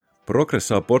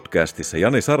Progressaa-podcastissa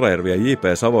Jani Sarajärvi ja J.P.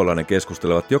 Savolainen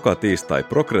keskustelevat joka tiistai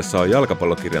Progressaa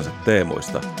jalkapallokirjansa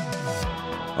teemoista.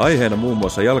 Aiheina muun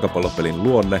muassa jalkapallopelin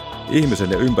luonne,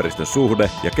 ihmisen ja ympäristön suhde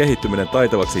ja kehittyminen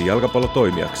taitavaksi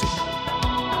jalkapallotoimijaksi.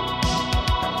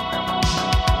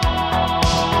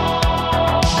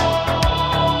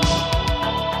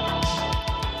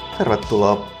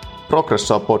 Tervetuloa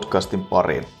Progressaa-podcastin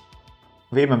pariin.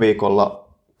 Viime viikolla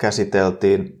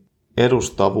käsiteltiin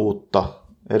edustavuutta,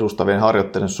 edustavien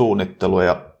harjoitteiden suunnittelua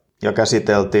ja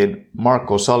käsiteltiin Mark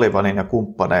O'Sullivanin ja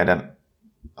kumppaneiden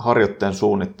harjoitteen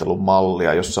suunnittelun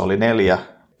mallia, jossa oli 4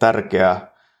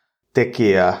 tärkeää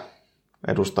tekijää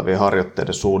edustavien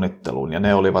harjoitteiden suunnitteluun. Ja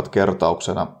ne olivat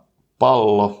kertauksena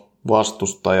pallo,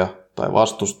 vastustaja tai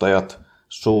vastustajat,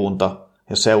 suunta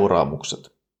ja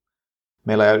seuraamukset.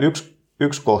 Meillä jäi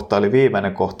yksi kohta, eli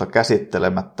viimeinen kohta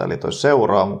käsittelemättä, eli toi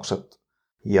seuraamukset,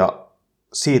 ja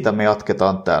siitä me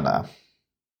jatketaan tänään.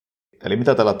 Eli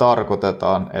mitä tällä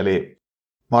tarkoitetaan? Eli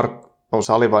Mark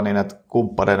O'Sullivanin ja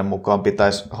kumppaneiden mukaan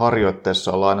pitäisi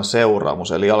harjoitteessa olla aina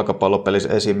seuraamus. Eli jalkapallopelissä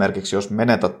esimerkiksi, jos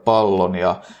menetät pallon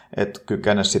ja et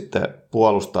kykene sitten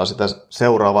puolustaa sitä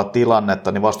seuraavaa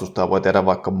tilannetta, niin vastustaja voi tehdä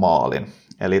vaikka maalin.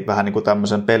 Eli vähän niin kuin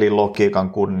tämmöisen pelin logiikan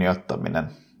kunnioittaminen.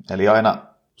 Eli aina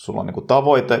sulla on niin kuin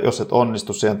tavoite, jos et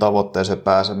onnistu siihen tavoitteeseen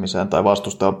pääsemiseen tai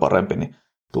vastustaja on parempi, niin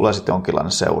tulee sitten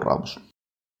jonkinlainen seuraamus.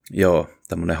 Joo,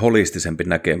 tämmöinen holistisempi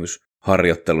näkemys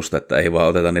harjoittelusta, että ei vaan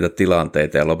oteta niitä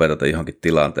tilanteita ja lopeteta johonkin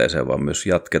tilanteeseen, vaan myös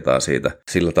jatketaan siitä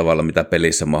sillä tavalla, mitä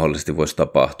pelissä mahdollisesti voisi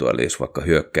tapahtua. Eli jos vaikka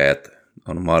hyökkäjät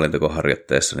on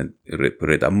maalintekoharjoitteessa, niin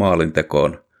pyritään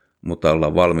maalintekoon, mutta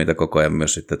ollaan valmiita koko ajan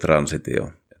myös sitten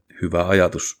transitioon. Hyvä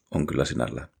ajatus on kyllä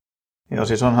sinällään. Joo,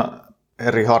 siis onhan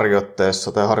eri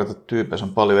harjoitteissa tai harjoitetyypeissä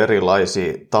on paljon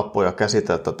erilaisia tapoja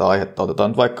käsitellä tätä aihetta. Otetaan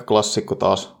nyt vaikka klassikko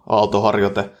taas,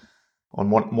 aaltoharjoite on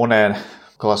moneen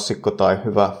klassikko tai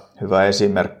hyvä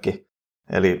esimerkki.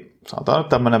 Eli sanotaan nyt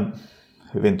tämmöinen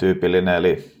hyvin tyypillinen,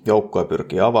 eli joukkue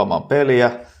pyrkii avaamaan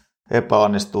peliä,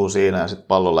 epäonnistuu siinä ja sitten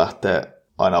pallo lähtee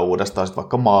aina uudestaan sitten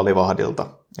vaikka maalivahdilta.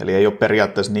 Eli ei ole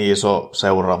periaatteessa niin iso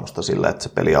seuraamusta sillä, että se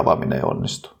peli avaaminen ei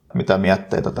onnistu. Mitä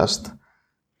mietteitä tästä?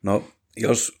 No,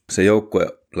 jos se joukkue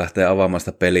lähtee avaamaan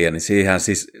sitä peliä, niin siihen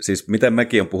siis miten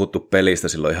mekin on puhuttu pelistä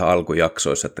silloin ihan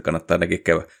alkujaksoissa, että kannattaa nekin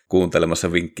käydä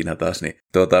kuuntelemassa vinkkinä taas, niin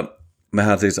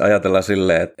mehän siis ajatellaan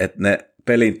silleen, että ne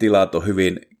pelin tilat on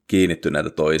hyvin kiinnittyneitä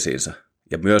toisiinsa.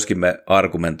 Ja myöskin me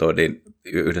argumentoitiin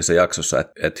yhdessä jaksossa,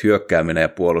 että hyökkääminen ja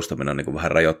puolustaminen on niin kuin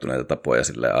vähän rajoittuneita tapoja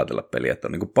silleen ajatella peliä, että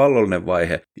on niin kuin pallollinen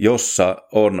vaihe, jossa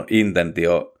on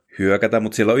intentio hyökätä,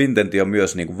 mutta siellä on intentio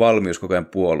myös niin kuin valmius koko ajan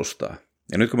puolustaa.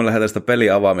 Ja nyt kun me lähdetään sitä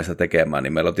pelin avaamista tekemään,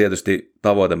 niin meillä on tietysti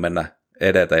tavoite mennä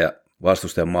edetä ja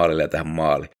vastustajan maalille ja tehdä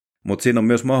maali. Mutta siinä on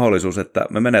myös mahdollisuus, että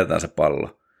me menetään se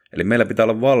pallo. Eli meillä pitää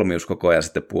olla valmius koko ajan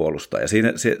sitten puolustaa. Ja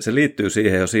se liittyy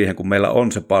siihen, kun meillä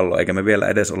on se pallo, eikä me vielä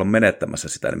edes olla menettämässä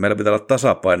sitä, niin meillä pitää olla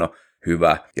tasapaino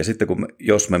hyvä. Ja sitten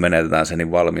jos me menetetään se,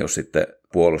 niin valmius sitten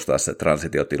puolustaa se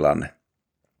transitiotilanne.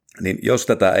 Niin jos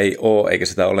tätä ei ole, eikä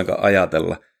sitä ollenkaan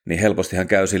ajatella, niin helpostihan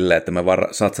käy silleen, että me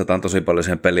satsataan tosi paljon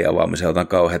siihen pelin avaamiseen, otetaan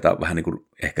kauheita vähän niin kuin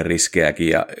ehkä riskejäkin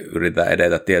ja yritetään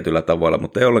edetä tietyillä tavoilla,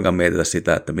 mutta ei ollenkaan mietitä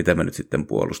sitä, että miten me nyt sitten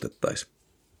puolustettaisiin.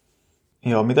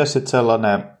 Joo, miten sitten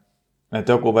sellainen,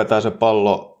 että joku vetää se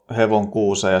pallo hevon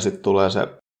kuuseen ja sitten tulee se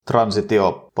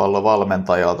transitiopallo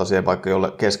valmentajalta siihen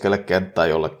vaikka keskelle kenttää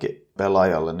jollekin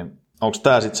pelaajalle, niin onko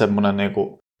tämä sitten semmoinen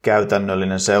niinku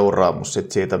käytännöllinen seuraamus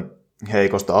sit siitä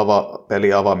heikosta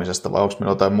pelin avaamisesta, vai onko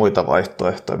meillä jotain muita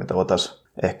vaihtoehtoja, mitä voitaisiin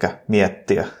ehkä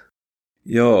miettiä?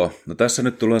 Joo, no tässä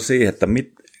nyt tullaan siihen, että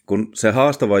kun se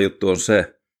haastava juttu on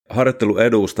se harjoittelun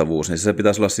edustavuus, niin se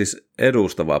pitäisi olla siis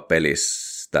edustavaa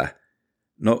pelistä.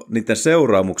 No niiden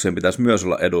seuraamuksien pitäisi myös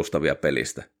olla edustavia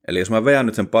pelistä. Eli jos mä veän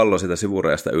nyt sen pallon sitä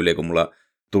sivurajasta yli, kun mulla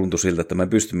tuntui siltä, että mä en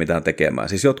pysty mitään tekemään.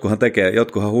 Siis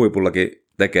jotkuhan huipullakin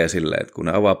tekee silleen, että kun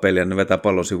ne avaa peliä, ne vetää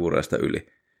pallon sivurajasta yli.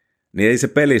 Niin ei se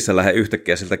pelissä lähde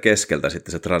yhtäkkiä siltä keskeltä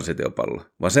sitten se transitiopallo,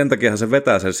 vaan sen takiahan se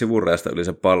vetää sen sivurajasta yli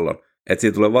sen pallon, että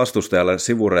siitä tulee vastustajalle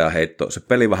sivurajaheitto, se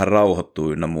peli vähän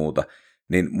rauhoittuu ynnä muuta,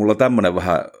 niin mulla on tämmöinen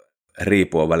vähän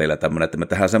riipua välillä tämmöinen, että me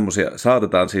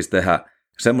saatetaan siis tehdä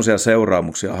semmoisia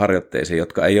seuraamuksia harjoitteisiin,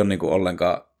 jotka ei ole niin kuin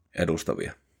ollenkaan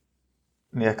edustavia.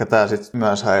 Niin ehkä tämä sitten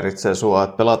myös häiritsee sua,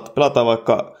 että pelataan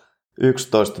vaikka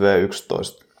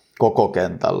 11v11 koko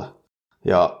kentällä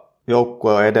ja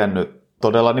joukkue on edennyt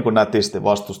todella niin kuin nätisti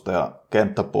vastustaja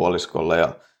kenttäpuoliskolle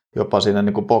ja jopa sinne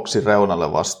niin kuin boksin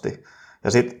reunalle vasti.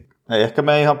 Ja sitten ei ehkä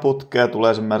mene ihan putkea,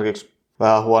 tulee esimerkiksi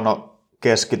vähän huono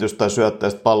keskitys tai syöttö,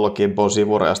 ja pallo kimpoo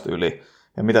sivurajasta yli.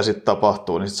 Ja mitä sitten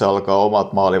tapahtuu, niin sitten se alkaa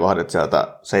omat maalivahdit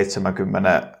sieltä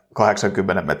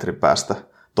 70-80 metrin päästä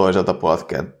toiselta puolelta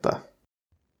kenttää.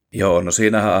 Joo, no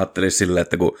siinähän ajattelisi silleen,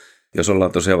 että jos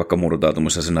ollaan tosiaan vaikka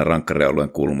murtautumassa siinä rankkarialueen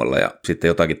kulmalla ja sitten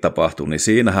jotakin tapahtuu, niin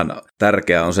siinähän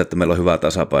tärkeää on se, että meillä on hyvä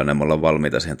tasapaino ja me ollaan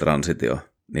valmiita siihen transitioon.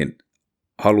 Niin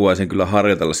haluaisin kyllä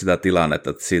harjoitella sitä tilannetta,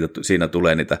 että siinä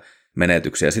tulee niitä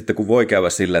menetyksiä. Ja sitten kun voi käydä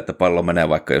silleen, että pallo menee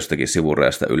vaikka jostakin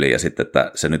sivurajasta yli ja sitten,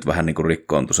 että se nyt vähän niin kuin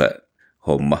rikkoontui se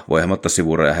homma. Voihan ottaa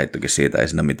sivuraja heittokin siitä, ei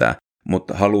siinä mitään.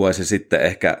 Mutta haluaisin sitten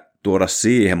ehkä tuoda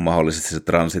siihen mahdollisesti se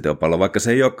transitiopallo, vaikka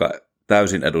se ei olekaan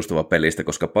täysin edustava pelistä,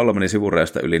 koska pallo meni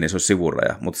sivurajasta yli, niin se olisi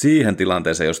sivuraja. Mutta siihen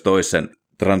tilanteeseen, jos toisen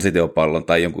transitiopallon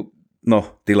tai jonkun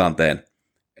tilanteen,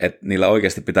 että niillä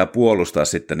oikeasti pitää puolustaa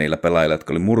sitten niillä pelaajilla,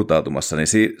 jotka oli murtautumassa, niin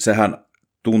sehän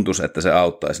tuntuisi, että se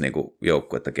auttaisi niinku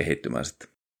joukkuetta kehittymään sitten.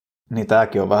 Niin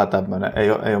tämäkin on vähän tämmöinen,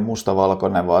 ei ole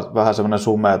mustavalkoinen, vaan vähän semmoinen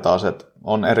sumea taas, että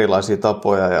on erilaisia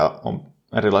tapoja ja on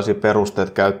erilaisia perusteet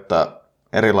käyttää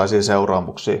erilaisia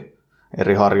seuraamuksia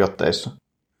eri harjoitteissa.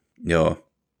 Joo,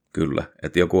 kyllä.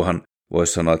 Että jokuhan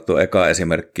voisi sanoa, että tuo eka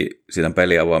esimerkki siinä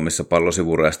peliavaamissa pallo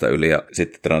sivurajasta yli ja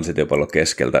sitten transitiopallo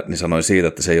keskeltä, niin sanoin siitä,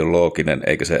 että se ei ole looginen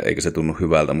eikä se tunnu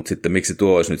hyvältä, mutta sitten miksi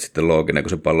tuo olisi nyt sitten looginen, kun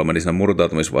se pallo meni siinä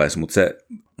murtautumisvaiheessa,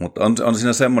 mutta on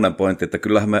siinä semmoinen pointti, että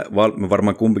kyllähän me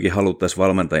varmaan kumpikin haluttaisiin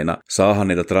valmentajina saada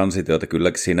niitä transitioita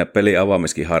kyllä siinä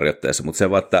peliavaamiskin harjoitteessa, mutta se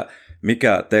vaan, että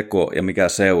mikä teko ja mikä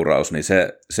seuraus, niin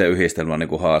se yhdistelmä on niin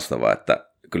kuin haastava, että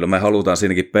kyllä me halutaan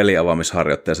siinäkin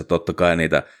peliavaamisharjoitteessa totta kai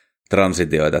niitä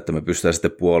transitioita, että me pystytään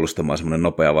sitten puolustamaan semmoinen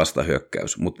nopea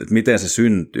vastahyökkäys. Mutta miten se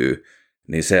syntyy,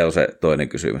 niin se on se toinen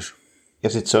kysymys. Ja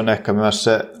sitten se on ehkä myös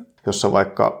se, jos sä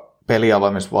vaikka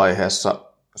peliavaamisvaiheessa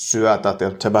syötät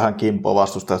ja se vähän kimpoo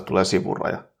vastustajasta tulee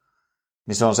sivuraja.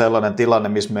 Niin se on sellainen tilanne,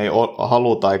 missä me ei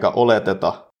haluta eikä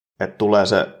oleteta, että tulee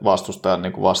se vastustajan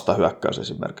niin kuin vastahyökkäys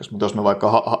esimerkiksi. Mutta jos me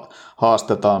vaikka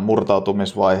haastetaan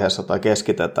murtautumisvaiheessa tai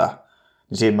keskitetään,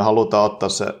 niin siinä me halutaan ottaa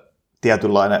se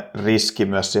tietynlainen riski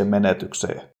myös siihen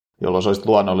menetykseen, jolloin se olisi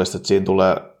luonnollista, että siinä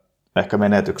tulee ehkä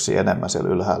menetyksiä enemmän siellä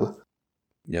ylhäällä.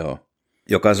 Joo.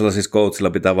 Jokaisella siis coachilla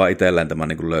pitää vaan itselleen tämä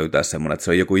niin kuin löytää semmoinen, että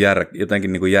se on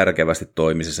jotenkin niin kuin järkevästi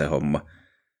toimisi se homma.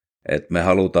 Että me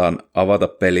halutaan avata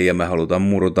peliä, me halutaan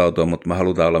murtautua, mutta me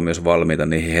halutaan olla myös valmiita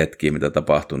niihin hetkiin, mitä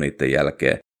tapahtuu niiden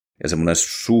jälkeen. Ja semmoinen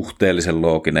suhteellisen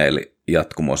looginen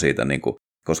jatkumo siitä, niin kuin,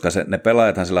 koska ne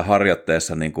pelaajathan sillä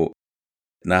harjoitteessa niin kuin,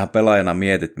 näähän pelaajana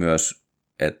mietit myös,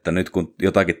 että nyt kun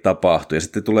jotakin tapahtuu ja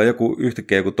sitten tulee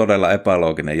yhtäkkiä joku todella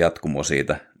epälooginen jatkumo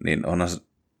siitä, niin onhan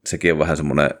sekin on vähän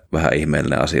semmoinen vähän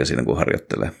ihmeellinen asia siinä, kun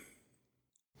harjoittelee.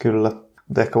 Kyllä,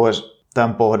 mutta ehkä voisi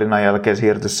tämän pohdinnan jälkeen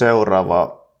siirtyä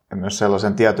seuraavaan ja myös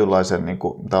sellaisen tietynlaisen, niin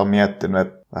kuin, mitä olen miettinyt,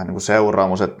 että vähän niin kuin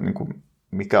seuraamus, että niin kuin,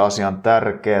 mikä asia on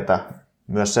tärkeää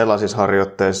myös sellaisissa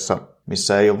harjoitteissa,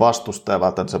 missä ei ole vastustaja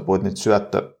välttämättä, sä puhuit nyt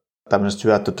tämmöisestä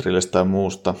syöttötrillistä ja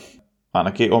muusta.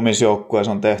 Ainakin omissa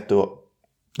joukkueissa on tehty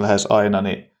lähes aina,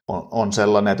 niin on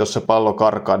sellainen, että jos se pallo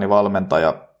karkaa, niin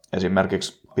valmentaja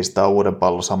esimerkiksi pistää uuden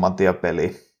pallon saman tien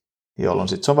peliin, jolloin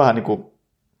sitten se on vähän niin kuin,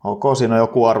 ok, siinä on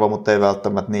joku arvo, mutta ei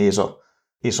välttämättä niin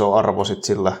iso arvo sitten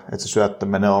sillä, että se syöttö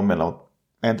menee omilla.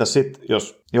 Entäs sitten,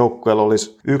 jos joukkueella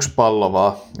olisi yksi pallo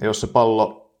vaan, ja jos se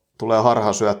pallo tulee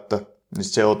harhasyöttö, niin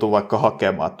se joutuu vaikka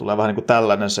hakemaan, että tulee vähän niin kuin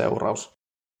tällainen seuraus.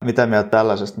 Mitä mieltä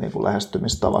tällaisesta niin kuin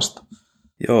lähestymistavasta?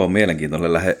 Joo,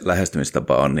 mielenkiintoinen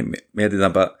lähestymistapa on, niin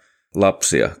mietitäänpä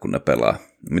lapsia, kun ne pelaa.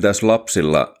 Mitäs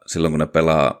lapsilla, silloin kun ne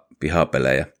pelaa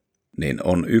pihapelejä, niin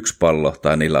on yksi pallo,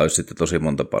 tai niillä olisi sitten tosi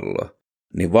monta palloa,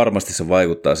 niin varmasti se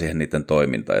vaikuttaa siihen niiden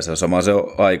toimintaan. Ja se on sama se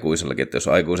on aikuisillakin, että jos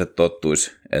aikuiset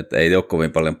tottuisi, että ei ole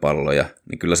kovin paljon palloja,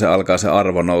 niin kyllä se alkaa se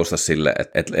arvo nousta sille,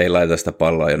 että ei laita sitä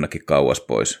palloa jonnekin kauas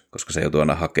pois, koska se joutuu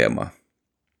aina hakemaan.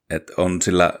 Että on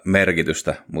sillä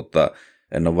merkitystä, mutta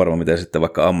en ole varma, miten sitten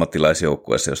vaikka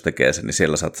ammattilaisjoukkueessa, jos tekee sen, niin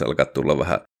siellä saattaa alkaa tulla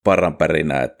vähän parran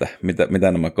pärinää, että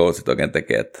mitä nämä coachit oikein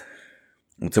tekee.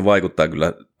 Mutta se vaikuttaa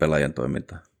kyllä pelaajien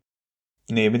toimintaan.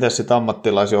 Niin, miten sitten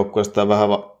ammattilaisjoukkueesta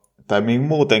tai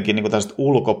muutenkin niin tällaiset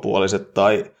ulkopuoliset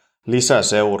tai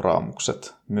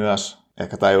lisäseuraamukset myös.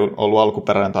 Ehkä tämä ei ollut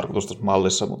alkuperäinen tarkoitus tässä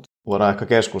mallissa, mutta voidaan ehkä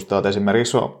keskustella, että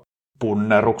esimerkiksi on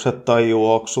punnerukset tai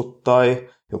juoksut tai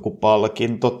joku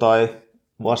palkinto tai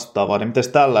vastaavaa, niin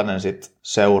miten tällainen sitten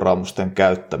seuraamusten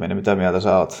käyttäminen, mitä mieltä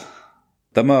sä oot?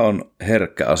 Tämä on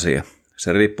herkkä asia.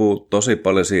 Se riippuu tosi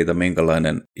paljon siitä,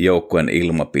 minkälainen joukkueen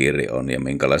ilmapiiri on ja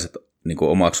minkälaiset niin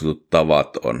kuin omaksutut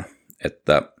tavat on.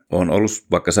 Että on ollut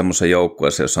vaikka semmoisessa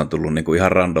joukkueessa, jossa on tullut niin kuin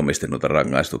ihan randomisti noita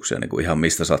rangaistuksia, niin kuin ihan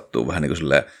mistä sattuu, vähän niin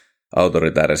kuin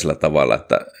autoritäärisellä tavalla,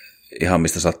 että ihan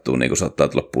mistä sattuu, niin kuin saattaa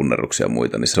tulla punneruksia ja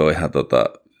muita, niin se on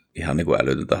ihan niin kuin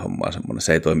älytöntä hommaa semmoinen,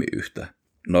 se ei toimi yhtään.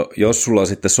 No jos sulla on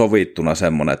sitten sovittuna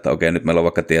semmoinen, että okei, nyt meillä on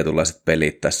vaikka tietynlaiset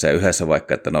pelit tässä ja yhdessä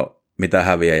vaikka, että no mitä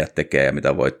häviäjät tekee ja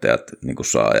mitä voittajat niin kuin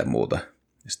saa ja muuta.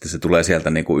 Sitten se tulee sieltä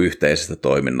niin kuin yhteisestä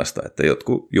toiminnasta, että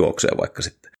jotkut juoksee vaikka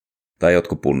sitten, tai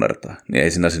jotkut punnertaa. Niin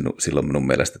ei siinä silloin minun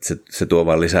mielestä, että se tuo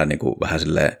vaan lisää niin kuin vähän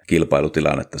silleen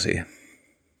kilpailutilannetta siihen.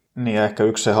 Niin ja ehkä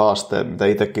yksi se haaste, mitä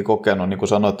itsekin kokenut, niin kuin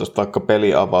sanoit tuosta vaikka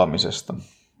peliavaamisesta.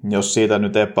 Jos siitä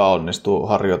nyt epäonnistuu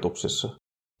harjoituksissa,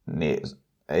 niin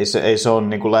ei se ole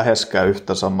niin kuin läheskään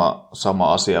yhtä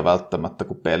sama asia välttämättä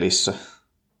kuin pelissä,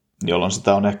 jolloin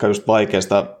sitä on ehkä just vaikea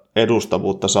sitä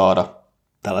edustavuutta saada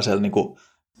tällaisella, niin kuin,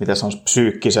 miten se on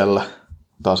psyykkisellä,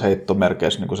 taas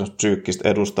heittomerkeissä, niin kuin se psyykkistä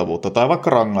edustavuutta, tai vaikka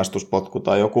rangaistuspotku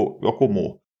tai joku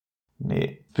muu.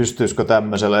 Niin pystyisikö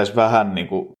tämmöisellä edes vähän niin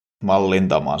kuin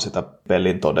mallintamaan sitä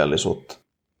pelin todellisuutta?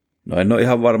 No en ole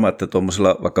ihan varma, että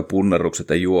tuommoisella vaikka punnerrukset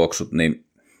ja juoksut, niin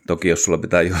toki jos sulla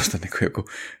pitää juosta niin kuin joku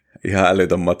ihan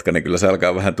älytön matka, niin kyllä se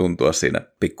alkaa vähän tuntua siinä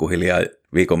pikkuhiljaa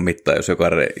viikon mittaan, jos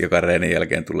joka reenin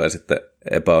jälkeen tulee sitten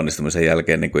epäonnistumisen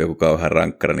jälkeen niin kuin joku kauhean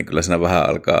rankkara, niin kyllä siinä vähän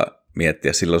alkaa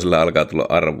miettiä, silloin sillä alkaa tulla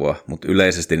arvoa, mutta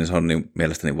yleisesti niin se on niin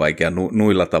mielestäni vaikea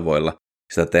nuilla tavoilla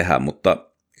sitä tehdä,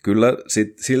 mutta kyllä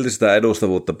silti sitä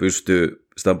edustavuutta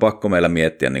sitä on pakko meillä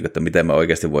miettiä, niin kuin, että miten me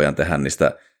oikeasti voidaan tehdä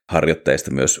niistä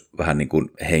harjoitteista myös vähän niin kuin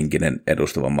henkinen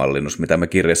edustava mallinnus, mitä me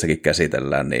kirjassakin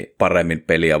käsitellään, niin paremmin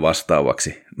peliä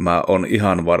vastaavaksi. Mä oon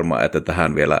ihan varma, että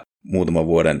tähän vielä muutaman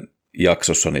vuoden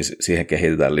jaksossa, niin siihen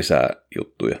kehitetään lisää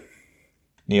juttuja.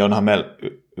 Niin onhan meillä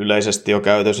yleisesti jo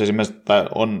käytössä esimerkiksi, tai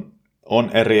on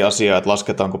eri asia, että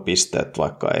lasketaanko pisteet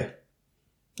vaikka ei.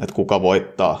 Että kuka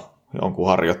voittaa jonkun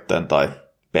harjoitteen tai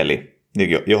peli. Niin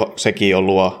sekin jo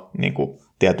luo niin kuin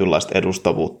tietynlaista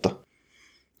edustavuutta.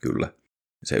 Kyllä.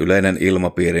 Se yleinen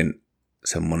ilmapiirin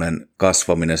semmoinen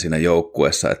kasvaminen siinä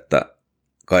joukkueessa, että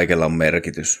kaikella on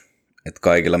merkitys. Että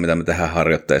kaikilla, mitä me tehdään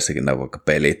harjoitteissakin, nämä vaikka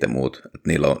pelit ja muut, että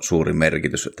niillä on suuri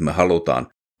merkitys, että me halutaan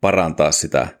parantaa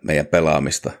sitä meidän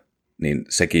pelaamista, niin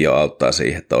sekin jo auttaa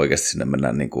siihen, että oikeasti sinne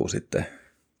mennään niin kuin sitten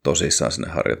tosissaan sinne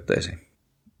harjoitteisiin.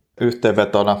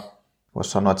 Yhteenvetona voisi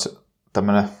sanoa, että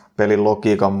tämmöinen pelin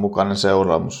logiikan mukainen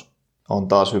seuraamus on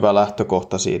taas hyvä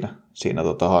lähtökohta siinä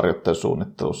harjoitteen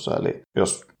suunnittelussa. Eli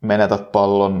jos menetät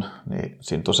pallon, niin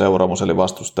siinä on seuraamus, eli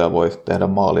vastustaja voi tehdä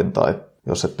maalin, tai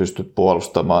jos et pysty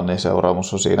puolustamaan, niin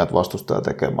seuraamus on siinä, että vastustaja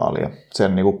tekee maalia.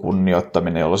 Sen niin kuin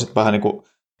kunnioittaminen, jolla sitten vähän niin kuin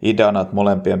ideana, että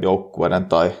molempien joukkueiden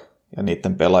ja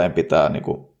niiden pelaajien pitää niin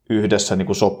kuin yhdessä niin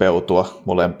kuin sopeutua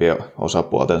molempien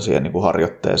osapuolten siihen niin kuin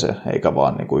harjoitteeseen, eikä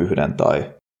vaan niin kuin yhden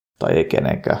tai ei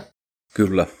kenenkään.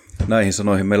 Kyllä. Näihin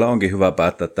sanoihin meillä onkin hyvä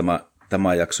päättää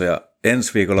tämä jakso, ja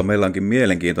ensi viikolla meillä onkin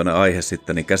mielenkiintoinen aihe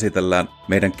sitten, niin käsitellään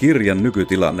meidän kirjan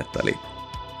nykytilannetta, eli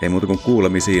ei muuta kuin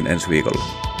kuulemisiin ensi viikolla.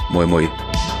 Moi moi!